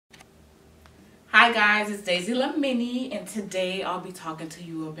Hi guys, it's Daisy Lamini, and today I'll be talking to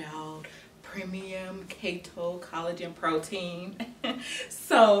you about premium keto collagen protein.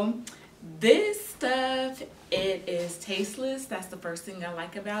 So this stuff, it is tasteless. That's the first thing I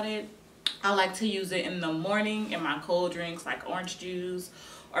like about it. I like to use it in the morning in my cold drinks like orange juice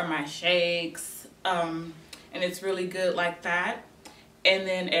or my shakes, and it's really good like that. And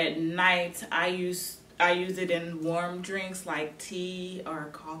then at night I use it in warm drinks like tea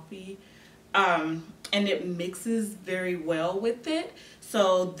or coffee. And it mixes very well with it.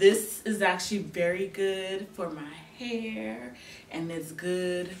 So this is actually very good for my hair, and it's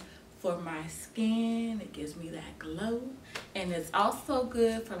good for my skin. It gives me that glow, and it's also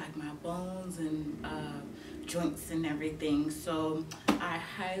good for like my bones and joints and everything. So I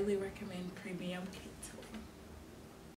highly recommend premium keto.